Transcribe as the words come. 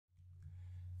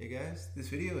Hey guys, this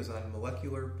video is on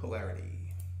molecular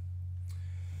polarity.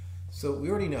 So we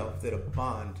already know that a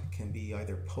bond can be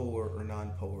either polar or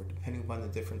nonpolar depending upon the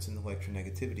difference in the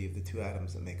electronegativity of the two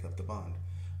atoms that make up the bond.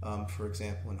 For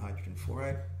example, in hydrogen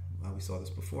fluoride, we saw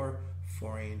this before,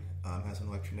 fluorine has an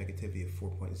electronegativity of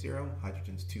 4.0,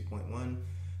 hydrogen's 2.1.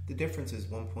 The difference is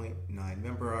 1.9.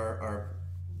 Remember our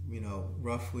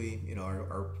roughly,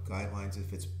 our guidelines,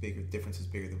 if it's bigger, difference is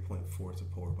bigger than 0.4, it's a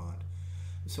polar bond.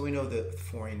 So we know that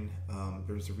fluorine,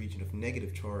 there's a region of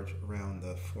negative charge around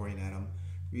the fluorine atom,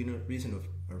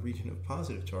 a region of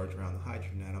positive charge around the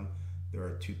hydrogen atom. There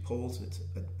are two poles. It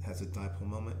has a dipole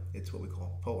moment. It's what we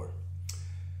call polar.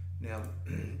 Now,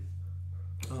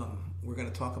 we're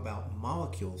going to talk about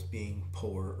molecules being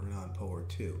polar or nonpolar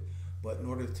too. But in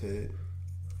order to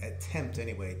attempt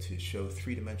anyway to show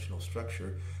three-dimensional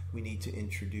structure, we need to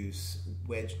introduce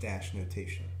Wedge-Dash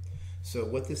notation. So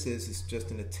what this is just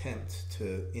an attempt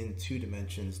to, in 2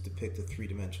 dimensions, depict a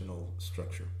 3-dimensional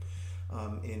structure.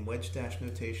 In Wedge-Dash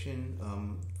notation,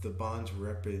 the bonds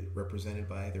are represented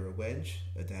by either a wedge,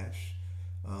 a dash,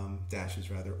 dashes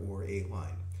rather, or a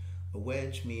line. A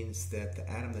wedge means that the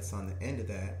atom that's on the end of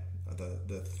that,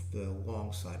 the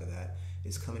long side of that,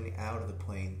 is coming out of the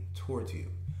plane towards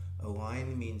you. A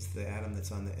line means the atom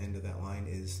that's on the end of that line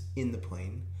is in the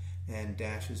plane, and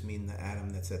dashes mean the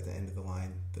atom that's at the end of the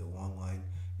line, the long line,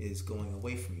 is going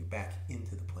away from you, back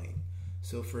into the plane.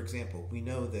 So for example, we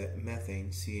know that methane,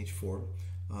 CH4,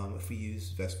 if we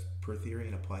use VSEPR theory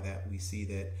and apply that, we see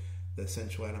that the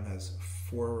central atom has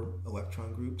 4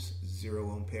 electron groups, 0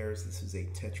 lone pairs. This is a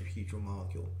tetrahedral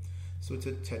molecule. So it's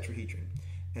a tetrahedron.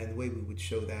 And the way we would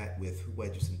show that with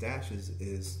wedges and dashes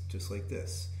is just like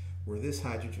this, where this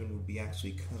hydrogen would be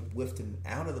actually lifted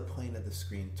out of the plane of the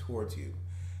screen towards you.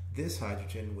 This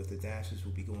hydrogen with the dashes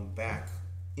will be going back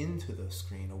into the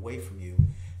screen away from you,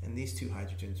 and these 2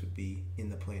 hydrogens would be in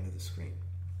the plane of the screen.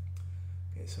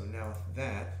 Okay, so now with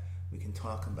that, we can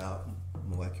talk about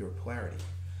molecular polarity.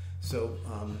 So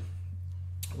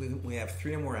we have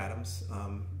 3 or more atoms.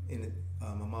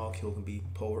 A molecule can be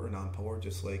polar or nonpolar,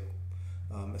 just like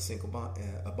a single bond,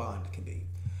 a bond can be.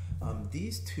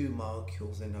 These 2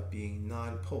 molecules end up being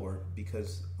nonpolar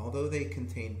because although they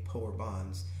contain polar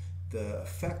bonds, the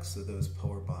effects of those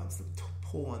polar bonds, the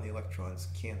pull on the electrons,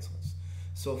 cancels.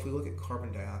 So if we look at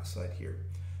carbon dioxide here,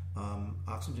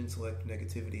 oxygen's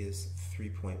electronegativity is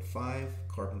 3.5,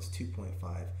 carbon's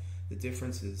 2.5. The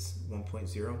difference is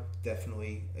 1.0,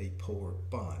 definitely a polar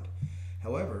bond.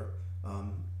 However,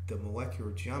 the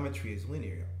molecular geometry is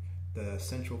linear. The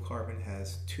central carbon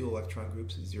has 2 electron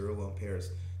groups, 0 lone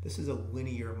pairs. This is a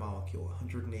linear molecule,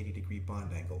 180-degree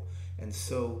bond angle. And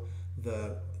so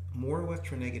the more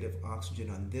electronegative oxygen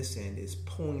on this end is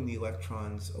pulling the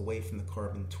electrons away from the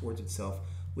carbon towards itself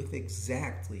with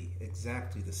exactly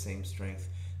the same strength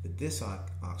that this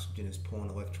oxygen is pulling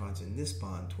electrons in this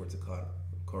bond towards the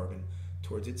carbon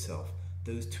towards itself.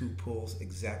 Those 2 pulls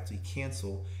exactly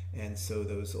cancel, and so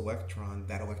that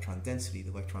electron density,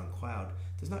 the electron cloud,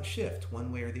 does not shift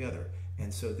one way or the other.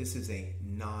 And so this is a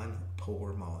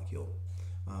non-polar molecule.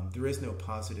 There is no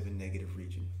positive and negative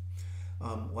region.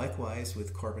 Likewise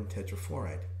with carbon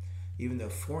tetrafluoride. Even though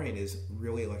fluorine is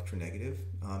really electronegative,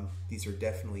 these are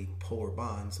definitely polar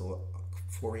bonds.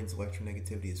 Fluorine's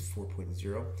electronegativity is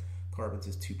 4.0, carbon's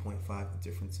is 2.5, the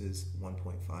difference is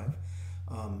 1.5.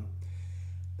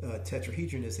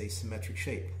 Tetrahedron is a symmetric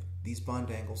shape. These bond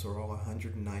angles are all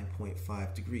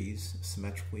 109.5 degrees,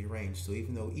 symmetrically arranged. So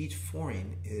even though each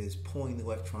fluorine is pulling the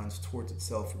electrons towards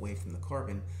itself away from the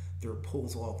carbon, their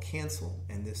pulls all cancel,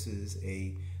 and this is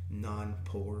a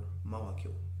non-polar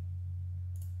molecule.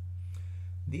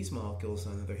 These molecules,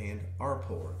 on the other hand, are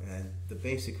polar, and the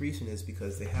basic reason is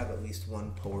because they have at least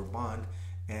 1 polar bond,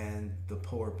 and the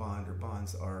polar bond or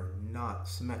bonds are not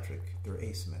symmetric, they're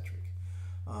asymmetric.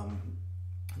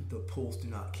 The pulls do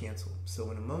not cancel. So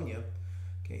in ammonia,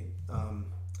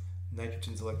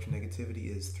 nitrogen's electronegativity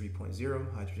is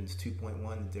 3.0, hydrogen's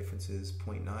 2.1, the difference is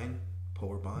 0.9,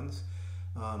 polar bonds.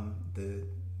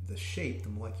 The shape, the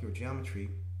molecular geometry,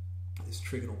 is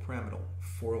trigonal pyramidal,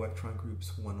 4 electron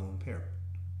groups, 1 lone pair.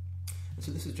 And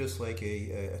so this is just like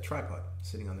a tripod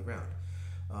sitting on the ground.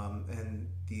 And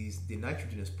the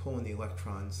nitrogen is pulling the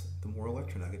electrons, the more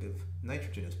electronegative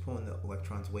nitrogen is pulling the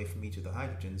electrons away from each of the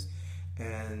hydrogens,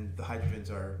 and the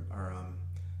hydrogens are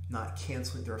not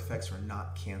canceling, their effects are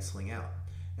not canceling out.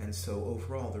 And so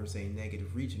overall there's a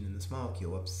negative region in this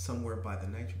molecule up somewhere by the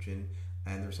nitrogen,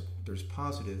 and there's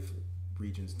positive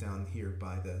regions down here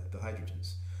by the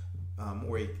hydrogens.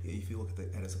 Or if you look at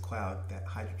it as a cloud, that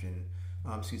hydrogen,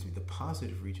 the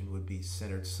positive region would be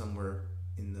centered somewhere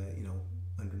in the,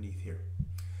 underneath here.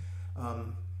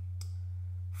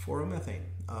 4-O-methane.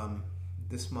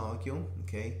 This molecule,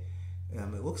 okay,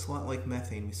 it looks a lot like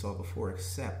methane we saw before,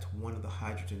 except one of the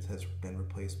hydrogens has been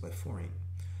replaced by fluorine.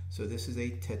 So this is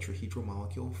a tetrahedral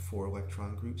molecule, 4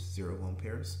 electron groups, 0 lone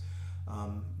pairs,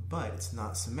 but it's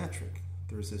not symmetric.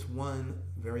 There's this one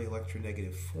very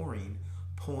electronegative fluorine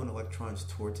pulling electrons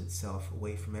towards itself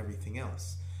away from everything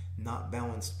else, not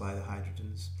balanced by the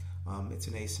hydrogens. It's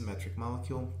an asymmetric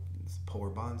molecule. There's polar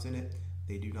bonds in it.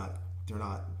 They're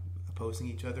not opposing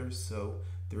each other, so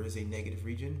there is a negative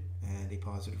region and a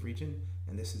positive region,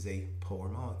 and this is a polar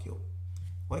molecule.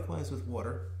 Likewise with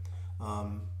water,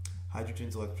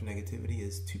 hydrogen's electronegativity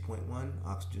is 2.1,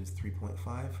 oxygen's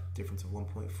 3.5, difference of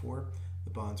 1.4. The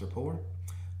bonds are polar.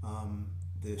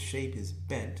 The shape is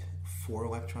bent, 4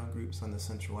 electron groups on the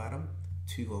central atom,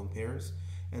 2 lone pairs,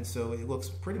 and so it looks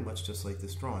pretty much just like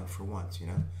this drawing for once,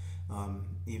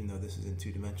 even though this is in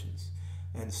 2 dimensions.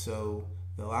 And so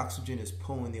the oxygen is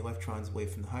pulling the electrons away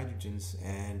from the hydrogens,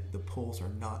 and the poles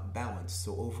are not balanced.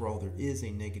 So overall, there is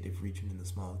a negative region in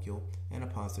this molecule and a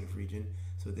positive region.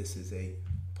 So this is a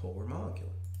polar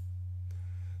molecule.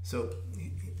 So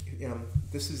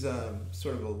this is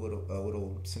sort of a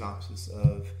little synopsis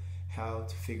of how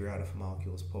to figure out if a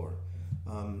molecule is polar.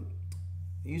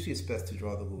 Usually, it's best to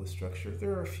draw the Lewis structure.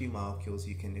 There are a few molecules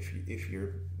you can, if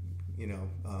you're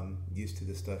used to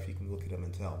this stuff, you can look at them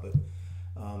and tell. But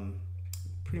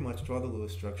pretty much draw the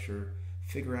Lewis structure,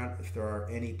 figure out if there are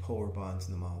any polar bonds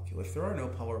in the molecule. If there are no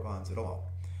polar bonds at all,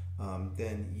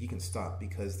 then you can stop,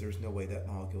 because there's no way that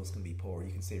molecule is going to be polar.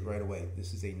 You can say right away,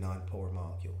 this is a nonpolar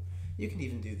molecule. You can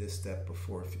even do this step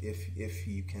before if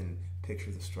you can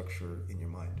picture the structure in your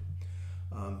mind.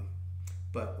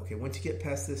 But okay, once you get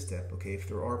past this step, okay, if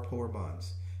there are polar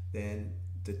bonds, then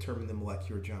determine the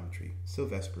molecular geometry, so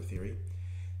Vesper theory,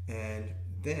 and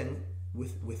then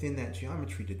within that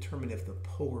geometry, determine if the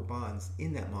polar bonds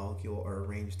in that molecule are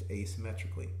arranged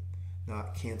asymmetrically,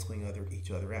 not canceling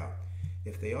each other out.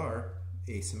 If they are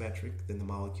asymmetric, then the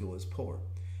molecule is polar.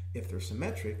 If they're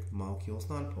symmetric, the molecule is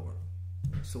nonpolar.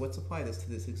 So let's apply this to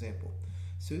this example.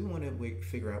 So we want to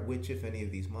figure out which, if any,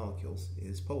 of these molecules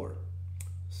is polar.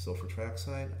 Sulfur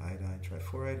trioxide, iodine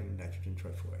trifluoride, and nitrogen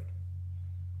trifluoride.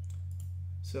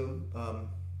 So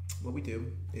what we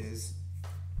do is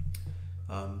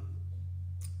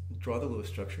draw the Lewis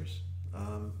structures.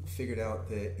 Figured out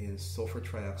that in sulfur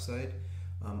trioxide,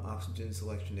 oxygen's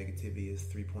electronegativity is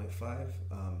 3.5,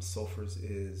 sulfur's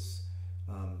is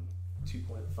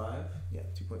 2.5. Yeah,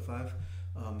 2.5.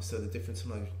 So the difference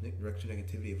in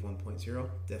electronegativity of 1.0,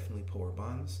 definitely polar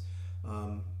bonds.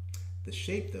 The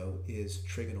shape, though, is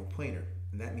trigonal planar,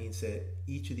 and that means that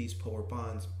each of these polar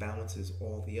bonds balances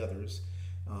all the others.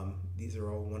 These are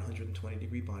all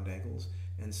 120-degree bond angles,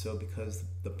 and so because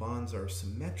the bonds are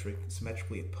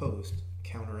symmetrically opposed,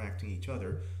 counteracting each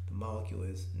other, the molecule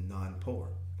is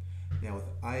nonpolar. Now with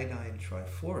iodine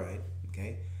trifluoride,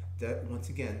 okay, that once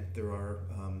again there are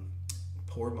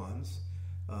polar bonds.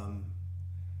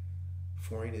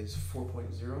 Fluorine is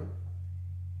 4.0.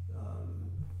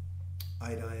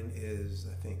 Iodine is,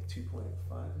 I think,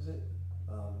 2.5, is it?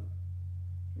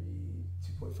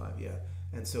 2.5, yeah.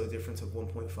 And so a difference of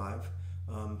 1.5.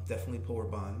 Definitely polar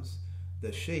bonds.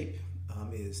 The shape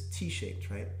is T-shaped,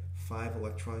 right? 5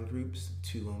 electron groups,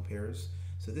 2 lone pairs.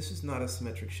 So this is not a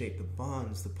symmetric shape. The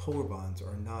bonds, the polar bonds,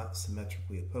 are not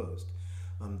symmetrically opposed.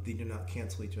 They do not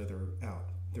cancel each other out.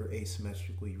 They're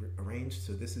asymmetrically arranged,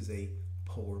 so this is a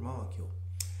polar molecule.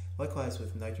 Likewise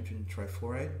with nitrogen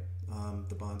trifluoride,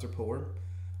 the bonds are polar.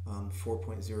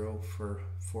 4.0 for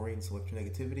fluorine's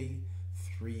electronegativity,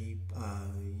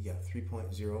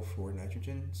 3.0 for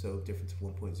nitrogen, so difference of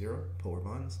 1.0, polar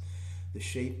bonds. The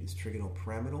shape is trigonal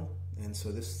pyramidal, and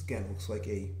so this again looks like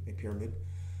a pyramid.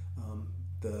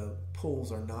 The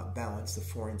poles are not balanced. The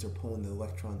fluorines are pulling the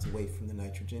electrons away from the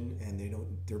nitrogen, and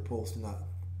their poles do not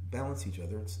balance each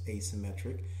other. It's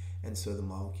asymmetric, and so the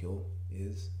molecule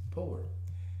is polar.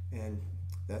 And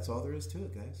that's all there is to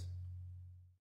it, guys.